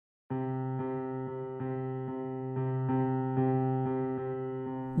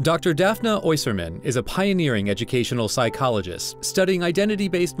Dr. Daphna Oyserman is a pioneering educational psychologist studying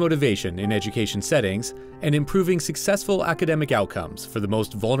identity-based motivation in education settings and improving successful academic outcomes for the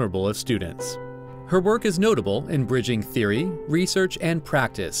most vulnerable of students. Her work is notable in bridging theory, research, and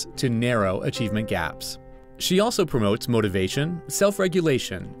practice to narrow achievement gaps. She also promotes motivation,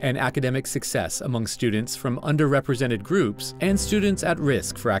 self-regulation, and academic success among students from underrepresented groups and students at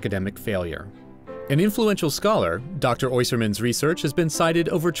risk for academic failure. An influential scholar, Dr. Oyserman's research has been cited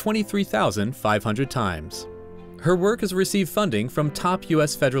over 23,500 times. Her work has received funding from top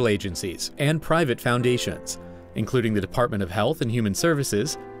U.S. federal agencies and private foundations, including the Department of Health and Human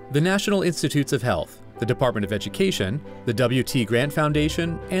Services, the National Institutes of Health, the Department of Education, the W.T. Grant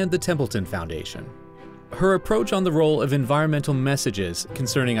Foundation, and the Templeton Foundation. Her approach on the role of environmental messages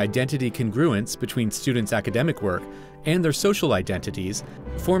concerning identity congruence between students' academic work and their social identities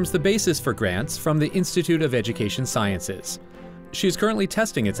forms the basis for grants from the Institute of Education Sciences. She is currently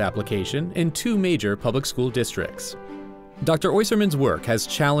testing its application in 2 major public school districts. Dr. Oyserman's work has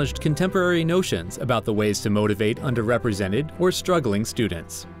challenged contemporary notions about the ways to motivate underrepresented or struggling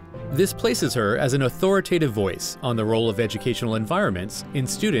students. This places her as an authoritative voice on the role of educational environments in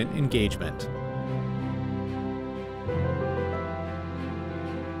student engagement.